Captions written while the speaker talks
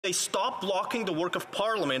They stop blocking the work of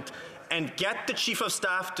Parliament and get the Chief of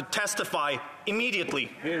Staff to testify immediately.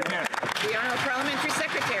 The Honourable Parliamentary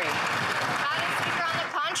Secretary. Madam Speaker, on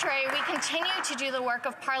the contrary, we continue to do the work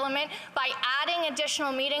of Parliament by adding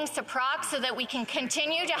additional meetings to PROC so that we can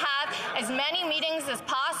continue to have as many meetings as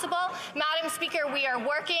possible. Madam Speaker, we are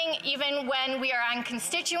working even when we are on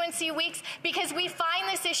constituency weeks because we find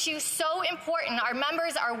this issue so important. Our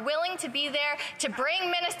members are willing to be there to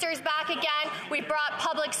bring ministers back again. We brought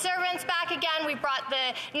public servants back again. We brought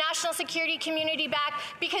the national security community back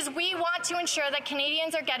because we want to ensure that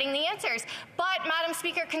Canadians are getting the answers. But, Madam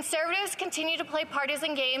Speaker, Conservatives continue to play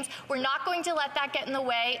partisan games. We're not going to let that get in the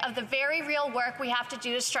way of the very real work we have to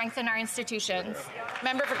do to strengthen our institutions.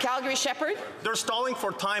 Member for Calgary-Shepherd. They're stalling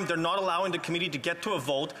for time. They're not allowing the committee to get to a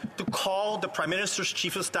vote to call the Prime Minister's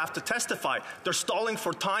Chief of Staff to testify. They're stalling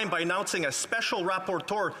for time by announcing a special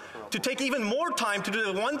rapporteur to take even more time to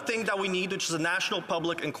do the one thing that we need, which is a national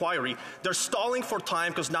public inquiry. They're stalling for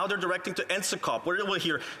time because now they're directing to NSICOP, where we'll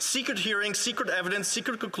hear secret hearings, secret evidence,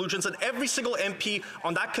 secret conclusions, and every single MP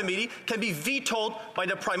on that committee can be vetoed by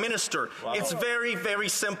the Prime Minister. Wow. It's very, very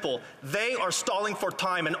simple. They are stalling for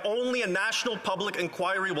time, and only a national public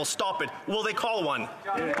inquiry will stop it. Will they call one?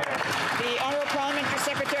 The Honourable Parliamentary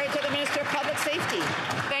Secretary to the Minister of Public Safety.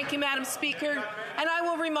 Thank you, Madam Speaker. And I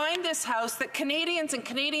will remind this House that Canadians and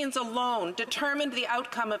Canadians alone determined the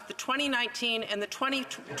outcome of the 2019 and the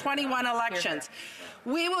 2021 elections.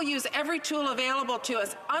 We will use every tool available to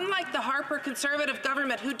us, unlike the Harper Conservative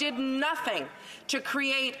government, who did nothing to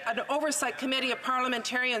create an oversight committee of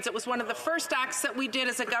parliamentarians. It was one of the first acts that we did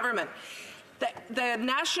as a government. The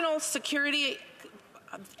National Security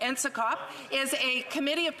NSICOP is a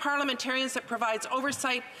committee of parliamentarians that provides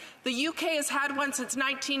oversight. The UK has had one since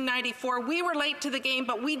 1994. We were late to the game,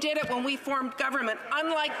 but we did it when we formed government,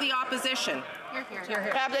 unlike the opposition.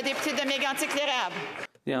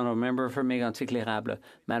 The Honourable Member for Mégantic-L'Érable.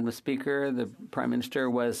 Madam Speaker, the Prime Minister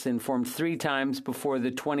was informed 3 times before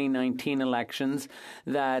the 2019 elections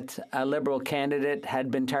that a Liberal candidate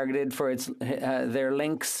had been targeted for their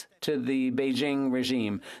links to the Beijing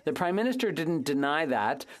regime. The Prime Minister didn't deny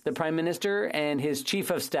that. The Prime Minister and his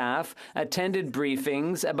Chief of Staff attended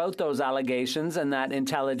briefings about those allegations and that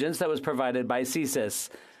intelligence that was provided by CSIS.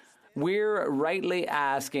 We're rightly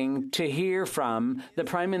asking to hear from the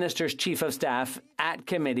Prime Minister's Chief of Staff at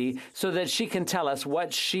committee so that she can tell us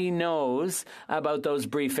what she knows about those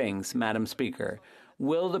briefings, Madam Speaker.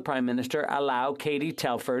 Will the Prime Minister allow Katie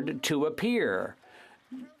Telford to appear?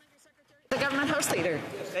 The Government House Leader.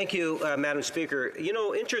 Thank you, Madam Speaker. You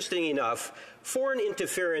know, interesting enough, foreign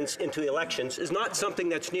interference into elections is not something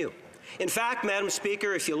that's new. In fact, Madam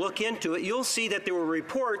Speaker, if you look into it, you'll see that there were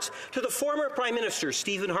reports to the former Prime Minister,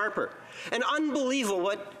 Stephen Harper. And unbelievable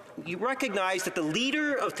what you recognize that the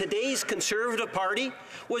leader of today's Conservative Party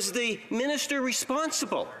was the minister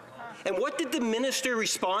responsible. And what did the minister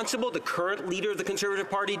responsible, the current leader of the Conservative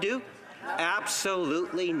Party, do?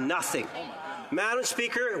 Absolutely nothing. Madam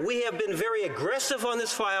Speaker, we have been very aggressive on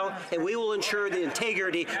this file, and we will ensure the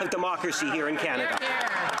integrity of democracy here in Canada.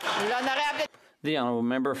 The Honourable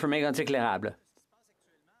Member for Mégantic-L'Érable.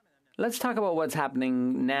 Let's talk about what's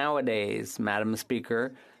happening nowadays, Madam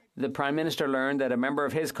Speaker. The Prime Minister learned that a member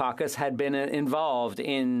of his caucus had been involved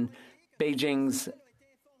in Beijing's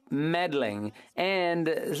meddling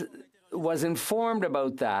and was informed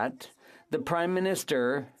about that. The Prime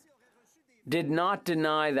Minister did not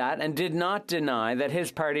deny that and did not deny that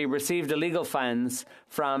his party received illegal funds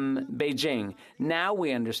from Beijing. Now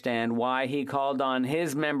we understand why he called on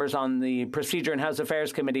his members on the Procedure and House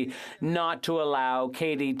Affairs Committee not to allow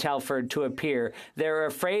Katie Telford to appear. They're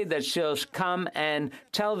afraid that she'll come and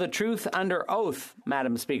tell the truth under oath,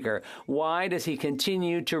 Madam Speaker. Why does he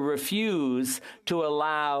continue to refuse to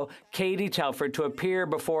allow Katie Telford to appear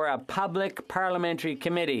before a public parliamentary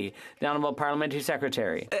committee? The Honourable Parliamentary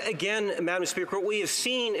Secretary. Again, Madam Speaker, what we have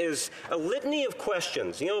seen is a litany of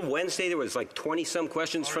questions. You know, Wednesday there was like 20-some questions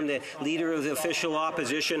from the leader of the official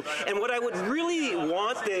opposition. And what I would really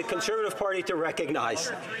want the Conservative Party to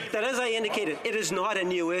recognize, that as I indicated, it is not a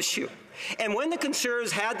new issue. And when the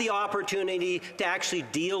Conservatives had the opportunity to actually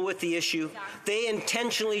deal with the issue, they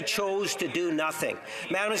intentionally chose to do nothing.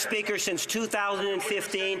 Madam Speaker, since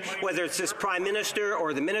 2015, whether it's this Prime Minister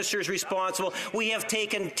or the ministers responsible, we have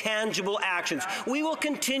taken tangible actions. We will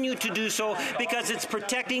continue to do so because it's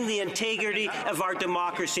protecting the integrity of our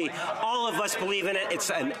democracy. All of us believe in it.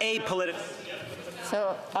 It's an apolitical.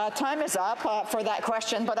 So time is up for that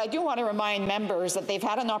question, but I do want to remind members that they've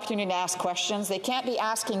had an opportunity to ask questions. They can't be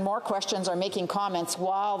asking more questions or making comments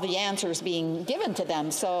while the answer is being given to them.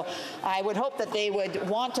 So I would hope that they would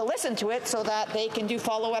want to listen to it so that they can do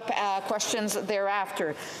follow-up questions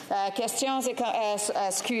thereafter. Questions et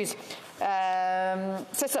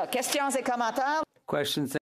c'est ça. Questions et commentaires. Questions